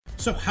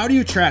So how do you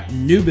attract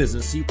new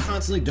business so you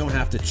constantly don't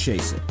have to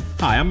chase it?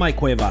 Hi, I'm Mike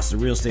Cuevas, the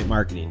Real Estate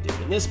Marketing Dude,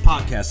 and this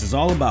podcast is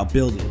all about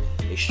building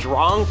a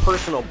strong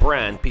personal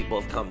brand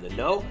people have come to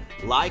know,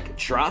 like,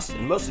 trust,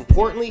 and most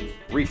importantly,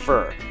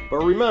 refer. But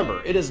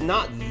remember, it is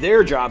not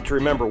their job to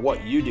remember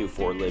what you do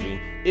for a living.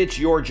 It's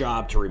your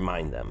job to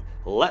remind them.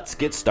 Let's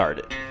get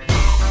started.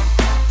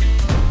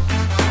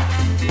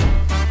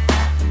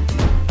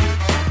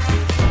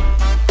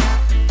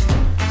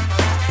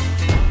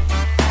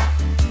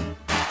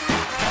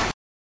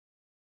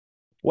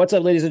 What's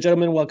up, ladies and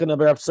gentlemen? Welcome to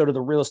another episode of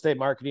the Real Estate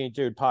Marketing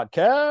Dude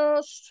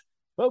podcast.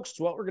 Folks,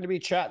 what we're going to be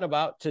chatting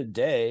about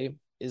today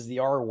is the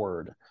R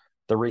word,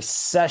 the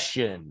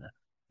recession.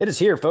 It is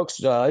here,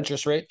 folks.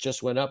 Interest rate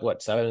just went up,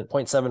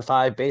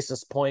 7.75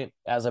 basis point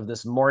as of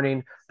this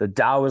morning. The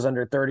Dow is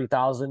under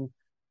 30,000.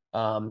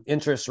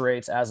 Interest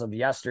rates as of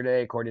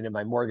yesterday, according to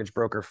my mortgage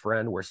broker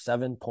friend, were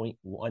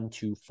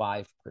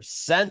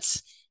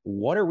 7.125%.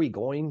 What are we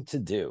going to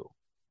do?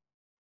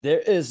 There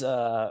is,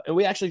 and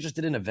we actually just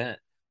did an event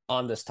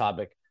on this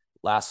topic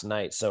last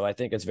night. So I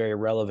think it's very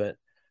relevant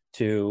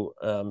to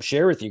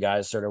share with you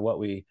guys sort of what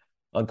we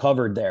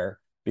uncovered there,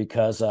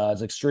 because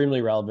it's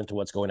extremely relevant to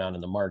what's going on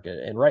in the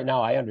market. And right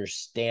now, I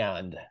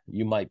understand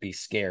you might be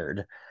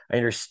scared. I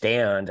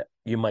understand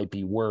you might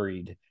be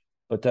worried.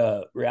 But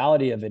the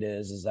reality of it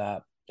is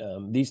that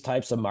these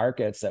types of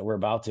markets that we're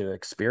about to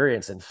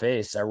experience and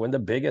face are when the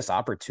biggest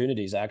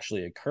opportunities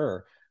actually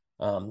occur.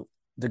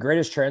 The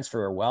greatest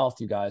transfer of wealth,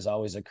 you guys,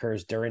 always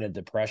occurs during a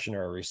depression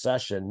or a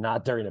recession,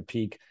 not during a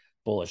peak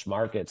bullish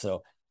market.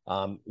 So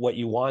what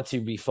you want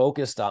to be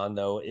focused on,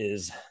 though,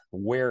 is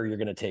where you're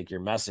going to take your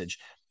message.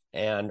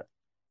 And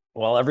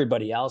while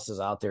everybody else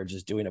is out there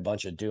just doing a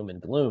bunch of doom and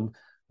gloom,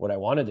 what I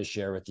wanted to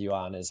share with you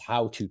on is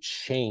how to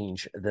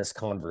change this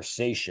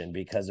conversation.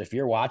 Because if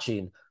you're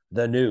watching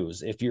the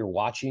news, if you're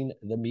watching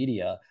the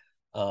media,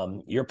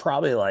 you're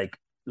probably like,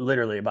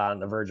 literally about on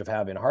the verge of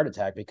having a heart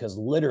attack, because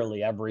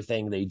literally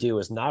everything they do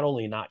is not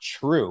only not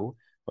true,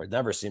 or it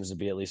never seems to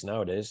be, at least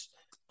nowadays,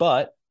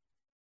 but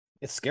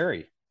it's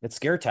scary. It's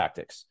scare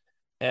tactics.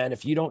 And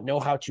if you don't know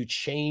how to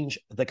change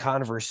the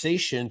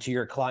conversation to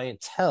your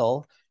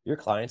clientele, your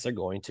clients are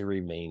going to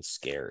remain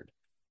scared.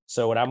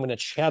 So what I'm going to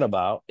chat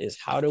about is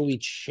how do we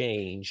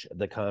change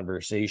the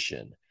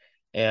conversation?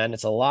 And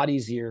it's a lot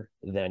easier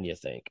than you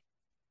think.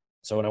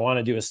 So what I want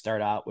to do is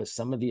start out with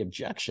some of the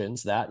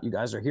objections that you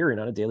guys are hearing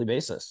on a daily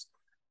basis.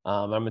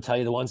 I'm going to tell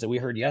you the ones that we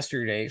heard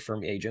yesterday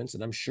from agents,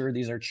 and I'm sure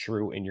these are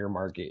true in your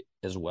market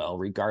as well,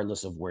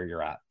 regardless of where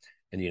you're at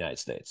in the United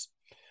States.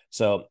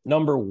 So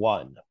number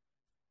one,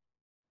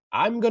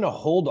 I'm going to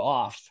hold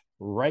off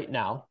right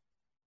now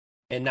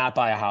and not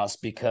buy a house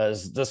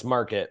because this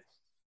market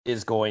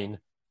is going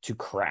to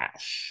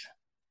crash.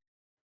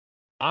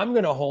 I'm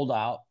going to hold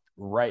out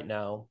right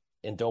now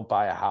and don't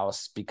buy a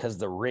house because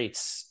the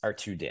rates are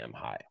too damn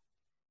high.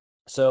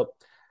 So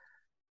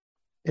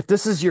if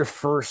this is your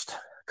first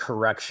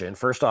correction,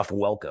 first off,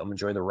 welcome,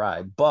 enjoy the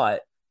ride.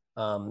 But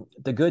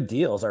the good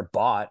deals are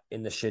bought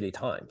in the shitty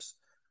times.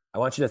 I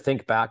want you to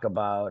think back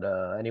about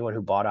anyone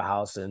who bought a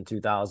house in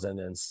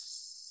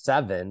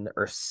 2007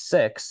 or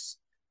 6,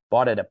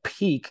 bought at a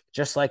peak,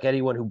 just like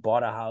anyone who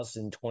bought a house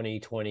in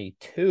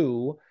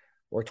 2022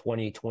 or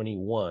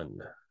 2021.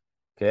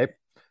 Okay.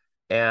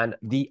 And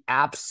the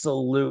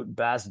absolute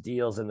best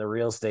deals in the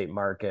real estate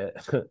market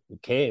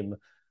came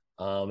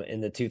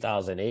in the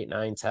 2008,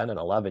 9, 10, and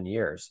 11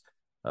 years.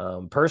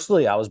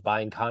 Personally, I was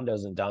buying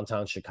condos in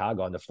downtown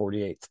Chicago on the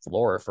 48th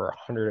floor for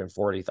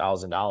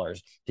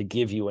 $140,000 to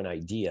give you an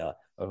idea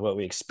of what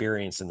we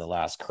experienced in the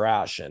last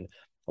crash. And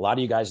a lot of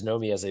you guys know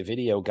me as a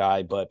video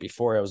guy, but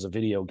before I was a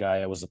video guy,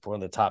 I was one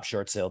of the top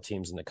short sale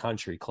teams in the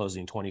country,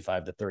 closing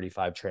 25 to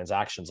 35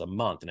 transactions a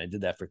month. And I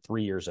did that for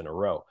 3 years in a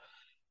row.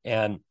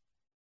 And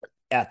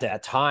at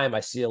that time, I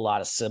see a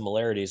lot of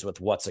similarities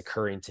with what's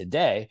occurring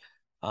today,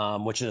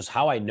 which is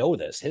how I know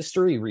this.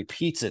 History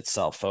repeats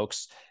itself,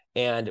 folks.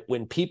 And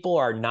when people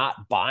are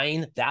not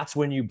buying, that's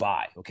when you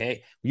buy,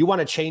 okay? You want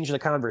to change the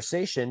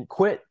conversation,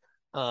 quit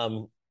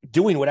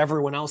doing what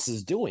everyone else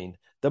is doing.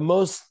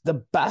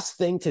 The best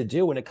thing to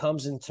do when it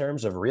comes in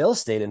terms of real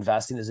estate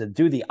investing is to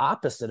do the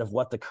opposite of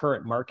what the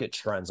current market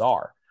trends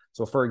are.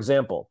 So for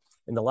example,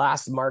 in the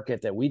last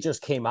market that we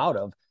just came out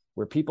of,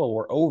 where people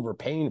were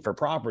overpaying for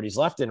properties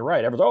left and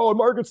right. Everyone's, the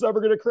market's never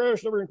going to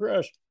crash, never going to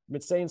crash. I've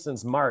been saying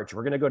since March,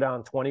 we're going to go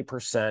down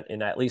 20%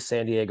 in at least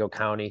San Diego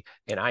County,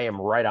 and I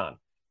am right on.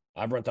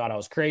 Everyone thought I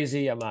was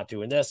crazy. I'm not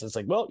doing this. It's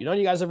like, well,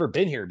 you guys ever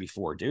been here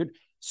before, dude.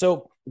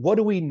 So what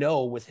do we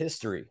know with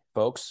history,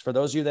 folks? For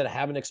those of you that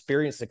haven't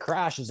experienced the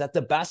crash, is that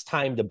the best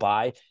time to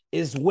buy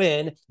is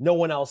when no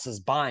one else is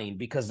buying,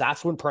 because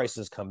that's when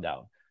prices come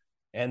down.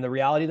 And the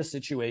reality of the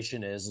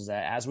situation is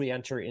that as we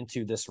enter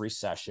into this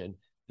recession,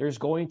 there's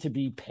going to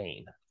be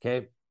pain,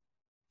 okay?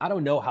 I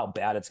don't know how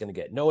bad it's going to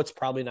get. No, it's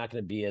probably not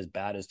going to be as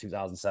bad as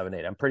 2007,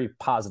 8. I'm pretty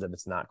positive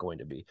it's not going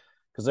to be,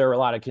 because there are a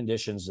lot of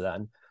conditions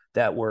then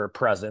that were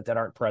present that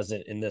aren't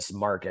present in this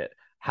market.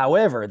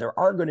 However, there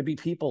are going to be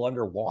people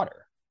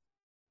underwater.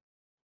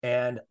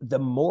 And the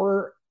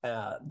more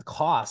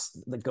cost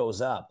that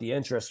goes up, the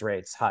interest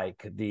rates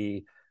hike,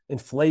 the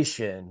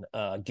inflation,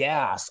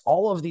 gas,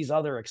 all of these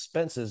other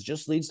expenses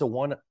just leads to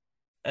one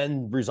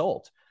end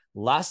result.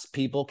 Less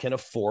people can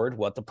afford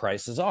what the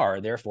prices are.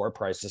 Therefore,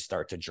 prices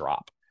start to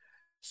drop.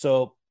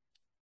 So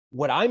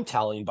what I'm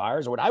telling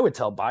buyers, or what I would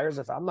tell buyers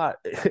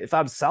if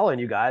I'm selling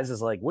you guys,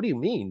 is like, what do you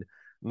mean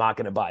I'm not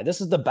going to buy? This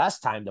is the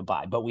best time to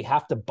buy, but we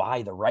have to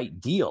buy the right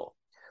deal.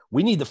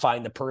 We need to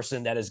find the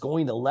person that is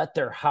going to let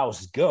their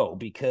house go,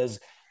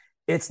 because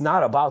it's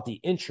not about the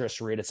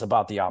interest rate, it's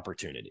about the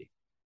opportunity.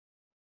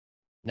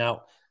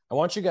 Now, I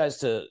want you guys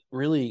to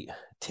really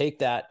take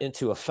that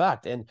into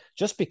effect. And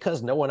just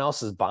because no one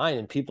else is buying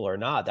and people are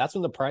not, that's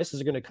when the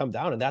prices are going to come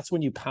down, and that's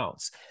when you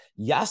pounce.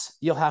 Yes,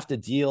 you'll have to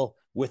deal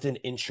with an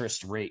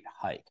interest rate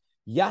hike.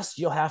 Yes,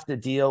 you'll have to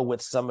deal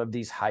with some of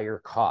these higher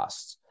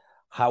costs.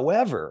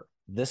 However,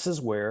 this is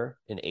where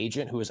an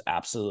agent who is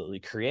absolutely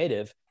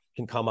creative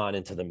can come on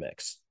into the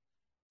mix.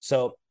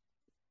 So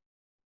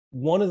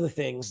one of the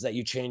things that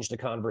you change the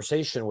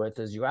conversation with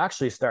is you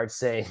actually start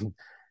saying,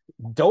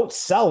 don't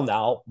sell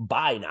now,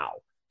 buy now,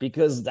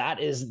 because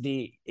that is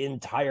the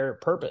entire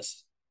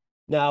purpose.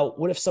 Now,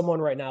 what if someone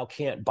right now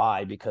can't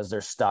buy because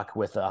they're stuck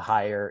with a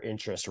higher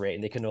interest rate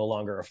and they can no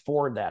longer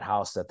afford that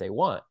house that they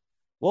want?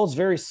 Well, it's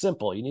very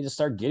simple. You need to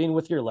start getting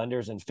with your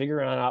lenders and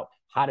figuring out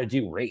how to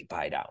do rate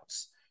buy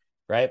downs,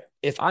 right?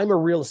 If I'm a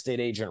real estate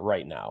agent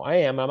right now,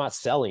 I'm not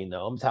selling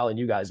though. I'm telling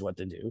you guys what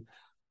to do,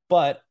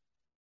 but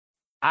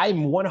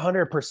I'm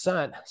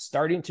 100%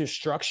 starting to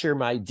structure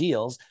my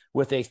deals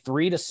with a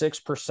 3 to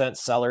 6%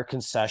 seller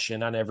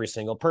concession on every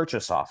single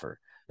purchase offer,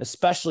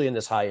 especially in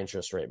this high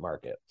interest rate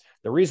market.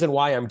 The reason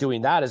why I'm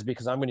doing that is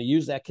because I'm going to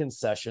use that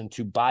concession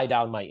to buy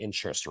down my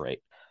interest rate.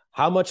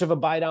 How much of a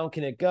buy down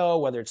can it go,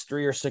 whether it's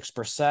 3 or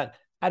 6%?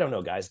 I don't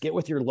know, guys. Get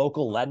with your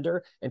local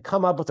lender and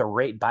come up with a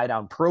rate buy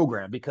down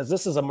program, because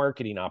this is a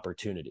marketing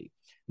opportunity.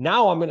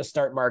 Now I'm going to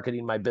start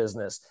marketing my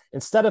business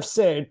instead of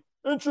saying,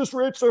 interest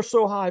rates are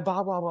so high,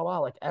 blah, blah, blah, blah,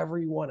 like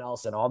everyone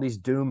else and all these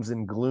dooms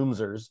and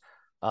gloomsers.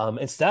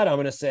 Instead, I'm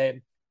going to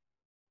say,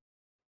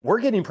 we're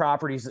getting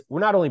properties. We're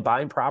not only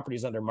buying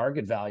properties under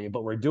market value,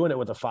 but we're doing it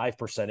with a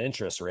 5%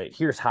 interest rate.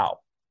 Here's how.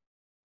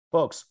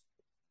 Folks,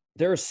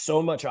 there's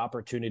so much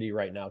opportunity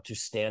right now to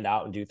stand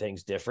out and do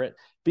things different,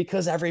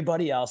 because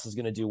everybody else is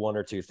going to do one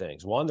or two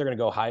things. One, they're going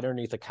to go hide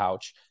underneath a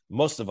couch.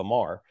 Most of them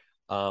are.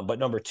 But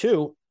number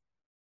two,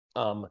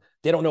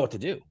 they don't know what to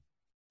do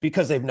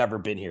because they've never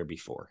been here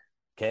before.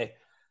 Okay.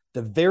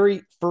 The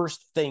very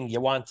first thing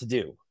you want to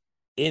do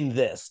in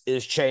this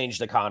is change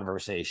the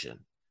conversation.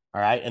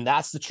 All right. And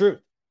that's the truth.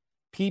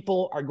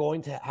 People are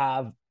going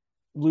to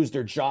lose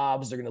their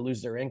jobs. They're going to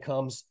lose their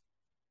incomes.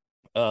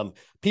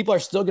 People are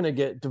still going to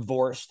get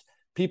divorced.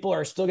 People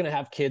are still going to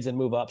have kids and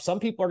move up. Some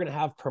people are going to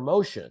have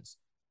promotions,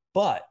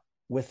 but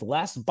with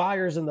less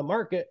buyers in the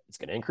market, it's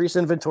going to increase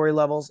inventory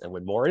levels. And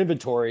with more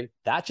inventory,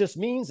 that just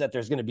means that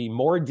there's going to be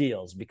more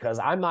deals, because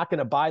I'm not going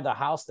to buy the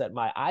house that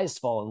my eyes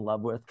fall in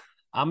love with.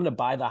 I'm going to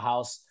buy the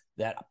house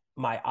that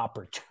my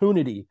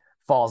opportunity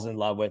falls in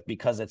love with,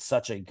 because it's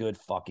such a good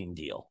fucking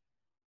deal.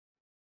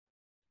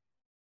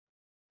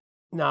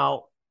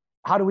 Now,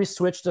 how do we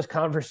switch this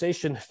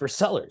conversation for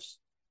sellers?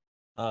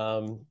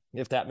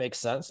 If that makes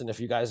sense. And if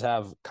you guys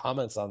have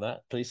comments on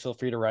that, please feel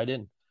free to write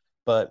in.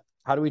 But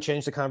how do we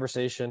change the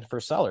conversation for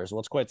sellers? Well,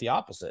 it's quite the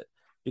opposite,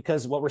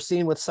 because what we're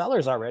seeing with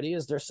sellers already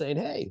is they're saying,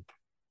 hey,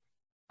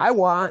 I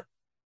want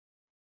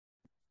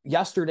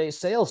yesterday's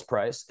sales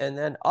price. And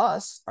then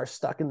us are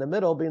stuck in the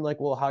middle being like,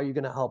 well, how are you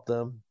going to help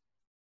them?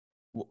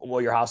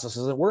 Well, your house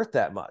isn't worth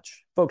that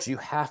much. Folks, you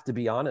have to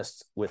be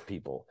honest with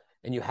people,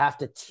 and you have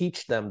to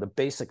teach them the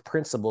basic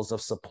principles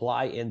of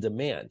supply and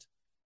demand.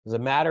 As a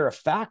matter of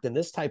fact, in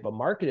this type of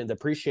market, in the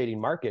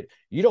depreciating market,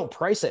 you don't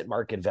price at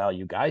market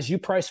value, guys. You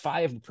price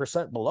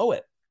 5% below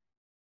it.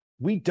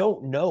 We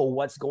don't know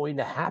what's going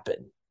to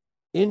happen.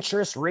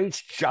 Interest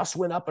rates just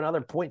went up another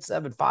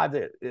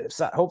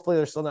 0.75. Hopefully,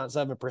 they're still not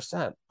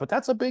 7%, but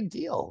that's a big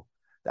deal.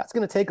 That's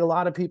going to take a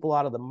lot of people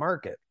out of the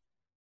market.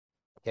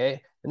 Okay.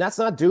 And that's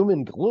not doom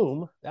and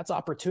gloom. That's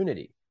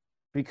opportunity,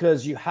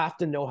 because you have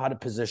to know how to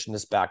position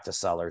this back to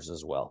sellers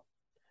as well.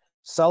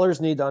 Sellers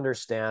need to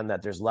understand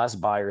that there's less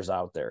buyers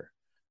out there.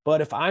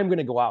 But if I'm going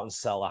to go out and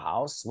sell a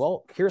house,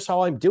 well, here's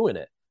how I'm doing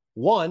it.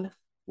 One,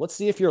 let's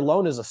see if your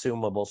loan is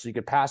assumable so you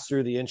could pass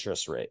through the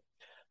interest rate.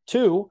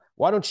 Two,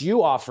 why don't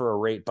you offer a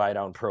rate buy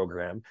down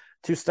program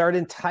to start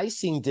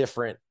enticing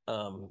different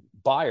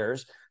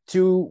buyers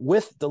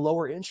with the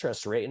lower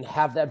interest rate, and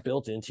have that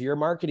built into your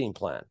marketing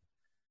plan?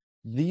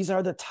 These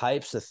are the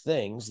types of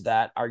things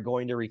that are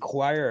going to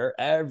require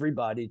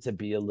everybody to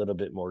be a little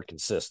bit more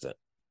consistent.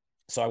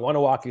 So I want to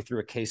walk you through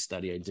a case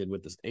study I did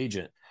with this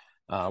agent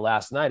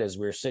last night as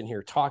we were sitting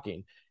here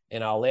talking,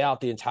 and I'll lay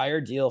out the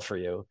entire deal for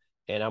you.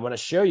 And I'm going to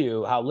show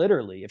you how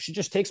literally, if she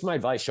just takes my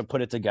advice, she'll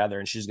put it together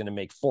and she's going to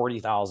make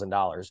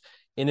 $40,000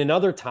 in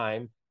another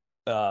time.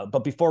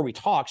 But before we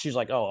talk, she's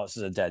like, oh, this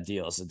is a dead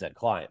deal. This is a dead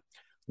client.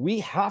 We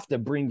have to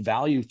bring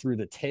value through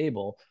the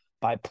table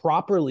by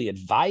properly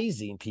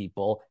advising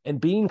people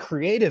and being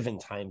creative in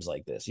times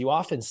like this. You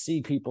often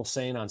see people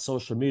saying on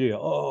social media,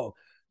 oh,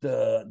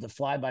 the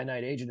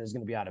fly-by-night agent is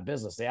going to be out of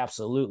business. They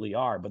absolutely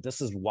are. But this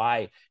is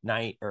why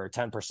 9 or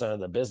 10% of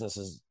the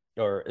businesses,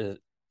 or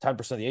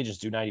 10% of the agents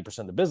do 90%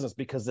 of the business,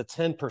 because the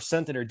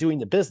 10% that are doing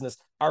the business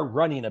are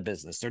running a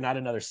business. They're not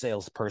another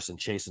salesperson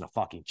chasing a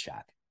fucking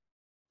check.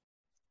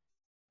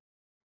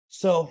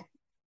 So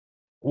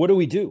what do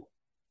we do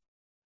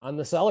on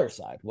the seller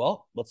side?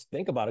 Well, let's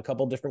think about a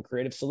couple different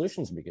creative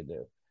solutions we could do.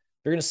 If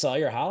you're going to sell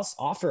your house,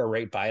 offer a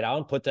rate buy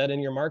down, put that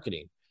in your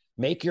marketing.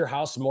 Make your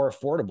house more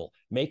affordable.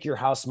 Make your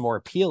house more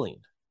appealing.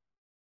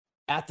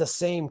 At the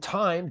same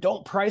time,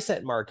 don't price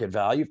at market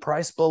value,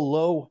 price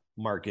below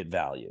market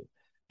value.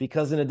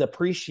 Because in a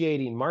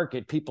depreciating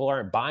market, people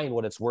aren't buying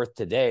what it's worth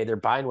today. They're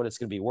buying what it's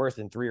going to be worth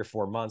in 3 or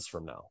 4 months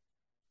from now.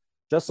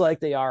 Just like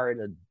they are in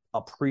an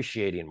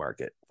appreciating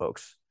market,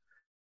 folks.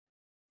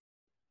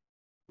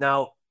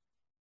 Now,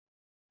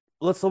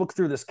 let's look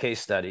through this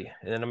case study,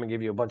 and then I'm going to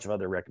give you a bunch of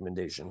other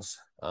recommendations.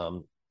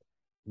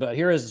 But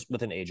here is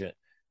with an agent.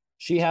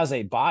 She has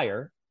a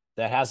buyer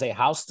that has a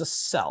house to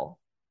sell,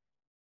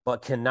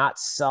 but cannot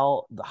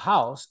sell the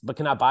house, but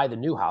cannot buy the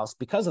new house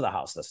because of the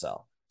house to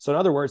sell. So in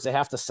other words, they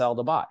have to sell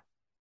to buy.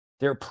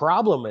 Their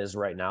problem is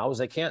right now is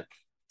they can't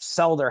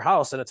sell their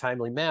house in a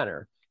timely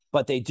manner,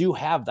 but they do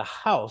have the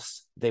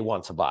house they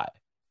want to buy.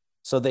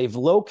 So they've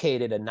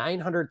located a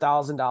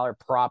 $900,000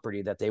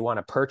 property that they want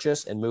to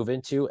purchase and move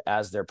into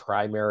as their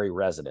primary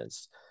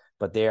residence,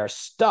 but they are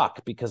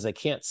stuck because they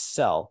can't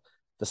sell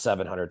the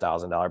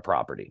 $700,000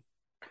 property.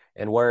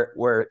 And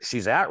where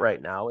she's at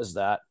right now is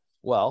that,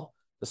 well,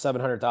 the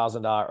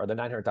 $700,000 or the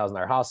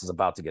 $900,000 house is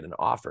about to get an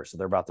offer. So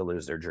they're about to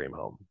lose their dream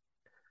home.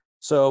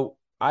 So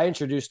I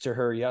introduced to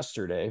her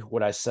yesterday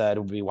what I said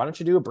would be, why don't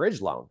you do a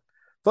bridge loan?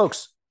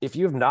 Folks, if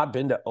you have not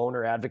been to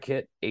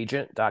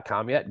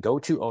owneradvocateagent.com yet, go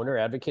to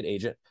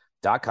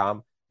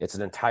owneradvocateagent.com. It's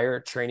an entire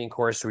training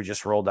course we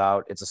just rolled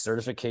out. It's a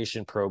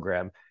certification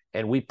program.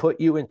 And we put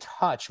you in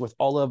touch with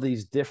all of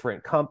these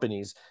different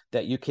companies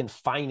that you can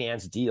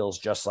finance deals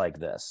just like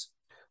this.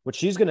 What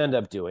she's going to end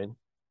up doing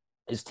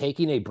is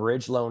taking a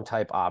bridge loan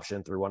type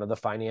option through one of the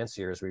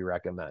financiers we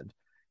recommend.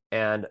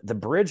 And the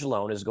bridge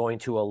loan is going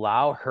to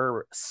allow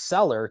her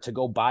seller to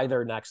go buy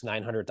their next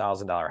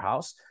 $900,000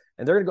 house,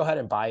 and they're going to go ahead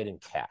and buy it in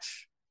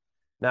cash.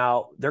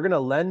 Now, they're going to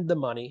lend the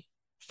money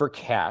for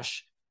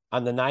cash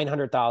on the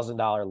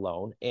 $900,000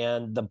 loan,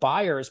 and the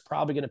buyer is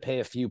probably going to pay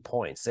a few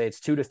points. Say it's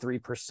 2 to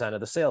 3% of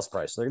the sales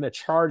price. So they're going to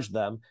charge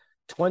them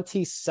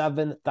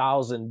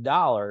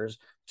 $27,000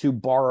 to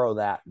borrow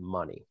that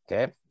money.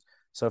 Okay.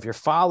 So if you're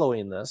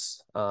following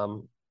this,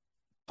 follow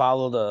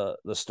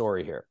the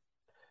story here.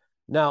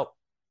 Now,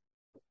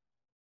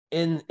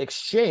 in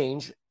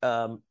exchange,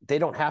 they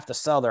don't have to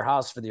sell their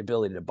house for the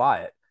ability to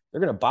buy it. They're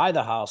going to buy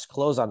the house,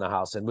 close on the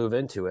house, and move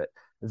into it.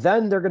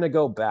 Then they're going to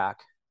go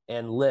back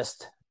and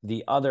list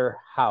the other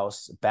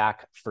house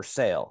back for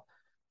sale,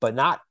 but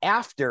not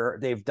after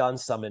they've done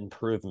some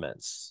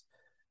improvements.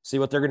 See,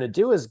 what they're going to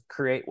do is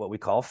create what we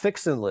call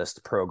fix and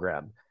list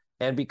program.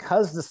 And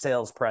because the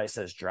sales price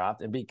has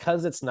dropped and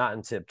because it's not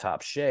in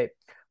tip-top shape,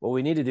 what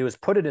we need to do is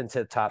put it in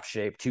tip-top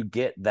shape to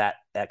get that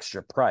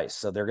extra price.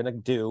 So they're going to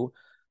do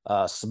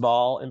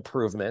small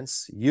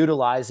improvements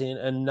utilizing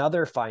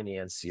another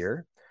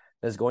financier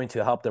is going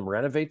to help them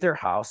renovate their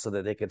house so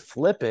that they could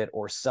flip it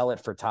or sell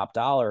it for top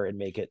dollar and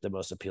make it the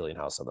most appealing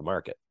house on the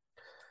market.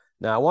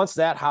 Now, once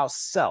that house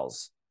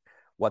sells,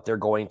 what they're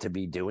going to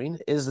be doing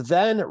is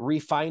then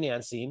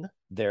refinancing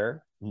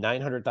their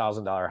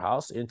 $900,000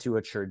 house into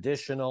a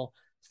traditional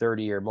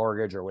 30-year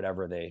mortgage or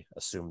whatever they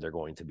assume they're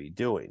going to be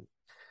doing.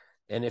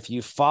 And if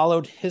you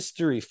followed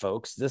history,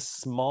 folks,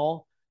 this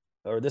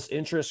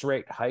interest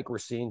rate hike we're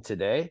seeing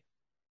today,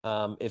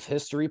 if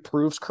history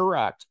proves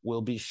correct,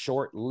 will be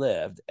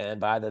short-lived. And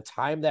by the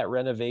time that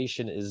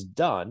renovation is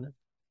done,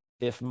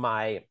 if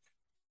my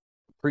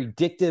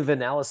predictive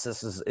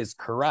analysis is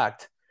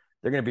correct,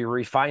 they're going to be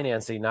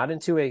refinancing not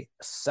into a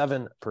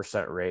 7%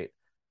 rate,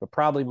 but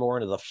probably more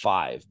into the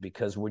 5%,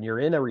 because when you're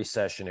in a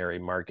recessionary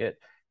market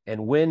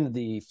and when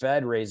the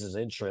Fed raises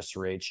interest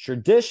rates,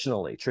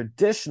 traditionally,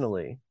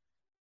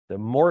 the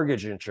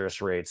mortgage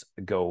interest rates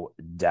go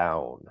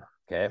down.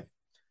 Okay.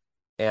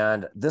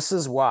 And this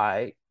is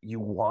why you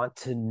want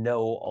to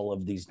know all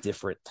of these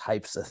different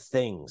types of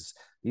things.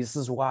 This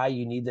is why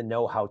you need to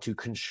know how to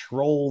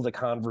control the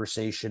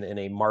conversation in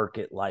a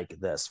market like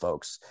this,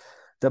 folks.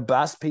 The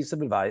best piece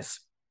of advice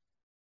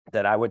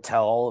that I would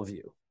tell all of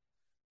you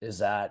is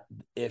that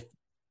if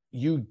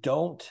you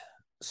don't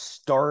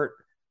start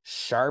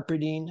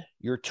sharpening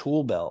your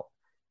tool belt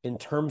in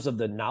terms of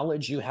the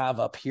knowledge you have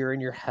up here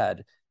in your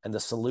head and the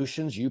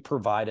solutions you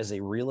provide as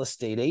a real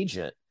estate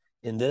agent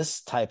in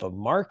this type of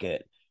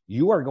market,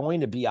 you are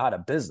going to be out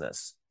of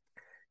business.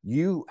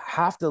 You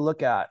have to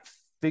look at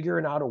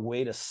figuring out a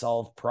way to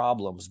solve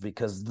problems,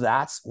 because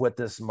that's what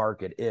this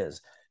market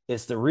is.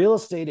 It's the real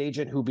estate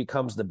agent who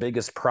becomes the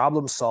biggest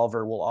problem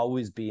solver will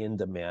always be in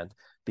demand,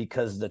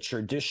 because the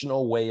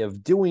traditional way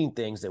of doing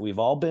things that we've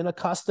all been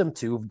accustomed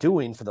to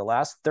doing for the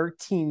last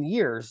 13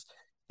 years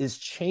is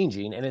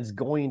changing, and it's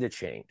going to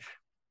change.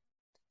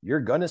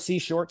 You're going to see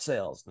short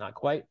sales, not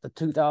quite the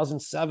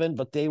 2007,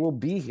 but they will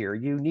be here.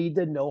 You need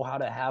to know how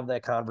to have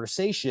that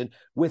conversation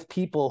with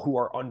people who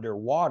are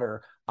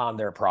underwater on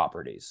their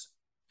properties.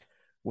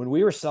 When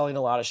we were selling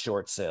a lot of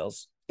short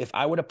sales, if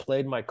I would have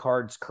played my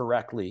cards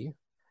correctly,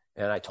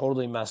 and I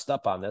totally messed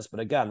up on this, but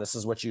again, this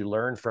is what you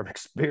learn from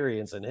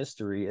experience and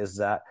history, is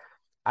that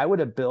I would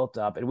have built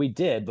up, and we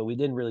did, but we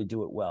didn't really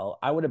do it well.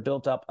 I would have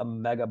built up a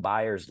mega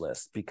buyers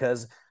list,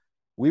 because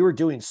we were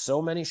doing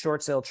so many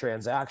short sale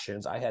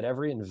transactions. I had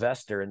every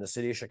investor in the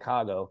city of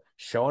Chicago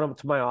showing up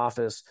to my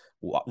office,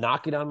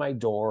 knocking on my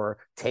door,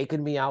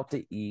 taking me out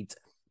to eat,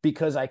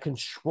 because I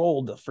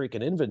controlled the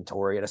freaking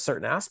inventory at a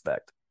certain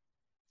aspect.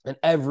 And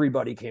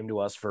everybody came to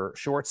us for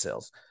short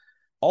sales.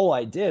 All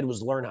I did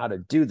was learn how to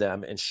do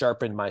them and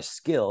sharpen my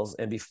skills.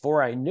 And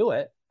before I knew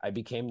it, I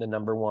became the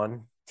number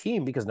one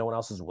team, because no one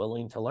else is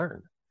willing to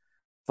learn.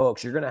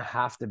 Folks, you're going to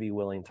have to be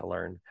willing to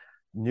learn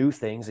new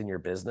things in your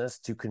business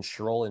to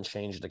control and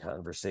change the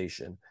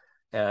conversation.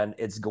 And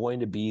it's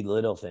going to be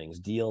little things,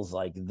 deals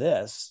like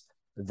this,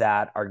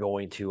 that are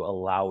going to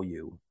allow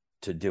you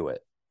to do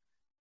it.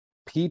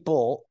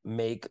 People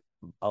make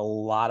a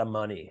lot of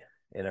money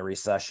in a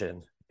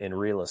recession in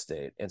real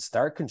estate, and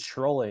start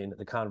controlling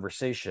the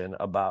conversation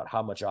about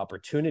how much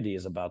opportunity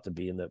is about to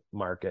be in the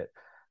market.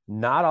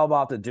 Not all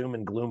about the doom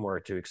and gloom we're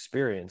to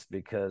experience,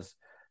 because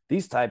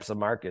these types of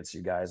markets,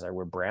 you guys, are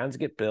where brands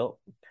get built.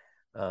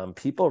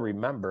 People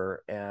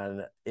remember,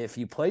 and if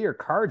you play your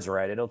cards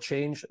right, it'll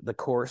change the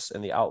course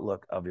and the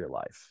outlook of your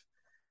life.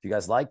 If you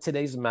guys like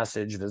today's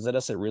message, visit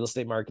us at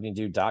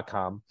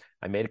realestatemarketingdude.com.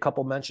 I made a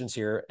couple mentions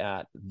here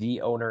at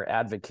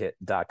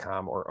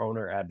theowneradvocate.com or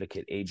Owner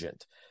Advocate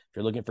Agent. If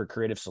you're looking for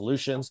creative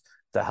solutions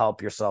to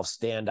help yourself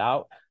stand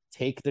out,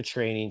 take the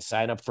training,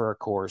 sign up for a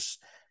course,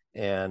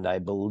 and I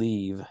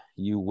believe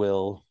you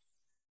will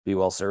be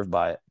well served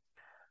by it.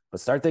 But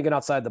start thinking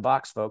outside the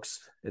box, folks.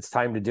 It's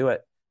time to do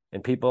it.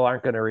 And people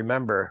aren't going to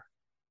remember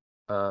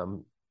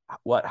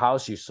what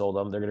house you sold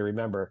them. They're going to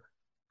remember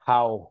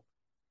how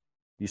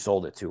you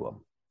sold it to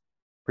them.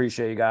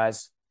 Appreciate you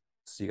guys.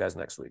 See you guys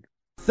next week.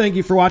 Thank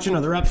you for watching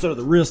another episode of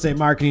the Real Estate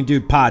Marketing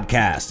Dude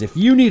podcast. If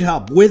you need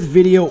help with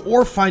video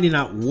or finding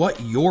out what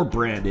your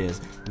brand is,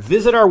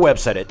 visit our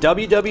website at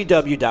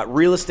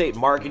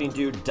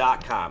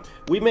www.realestatemarketingdude.com.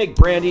 We make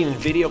branding and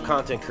video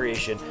content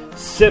creation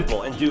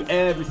simple and do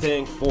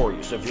everything for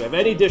you. So if you have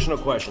any additional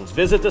questions,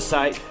 visit the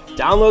site,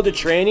 download the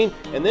training,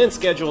 and then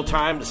schedule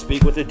time to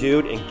speak with a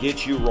dude and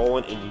get you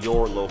rolling in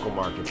your local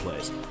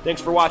marketplace.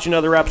 Thanks for watching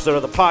another episode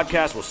of the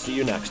podcast. We'll see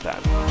you next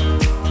time.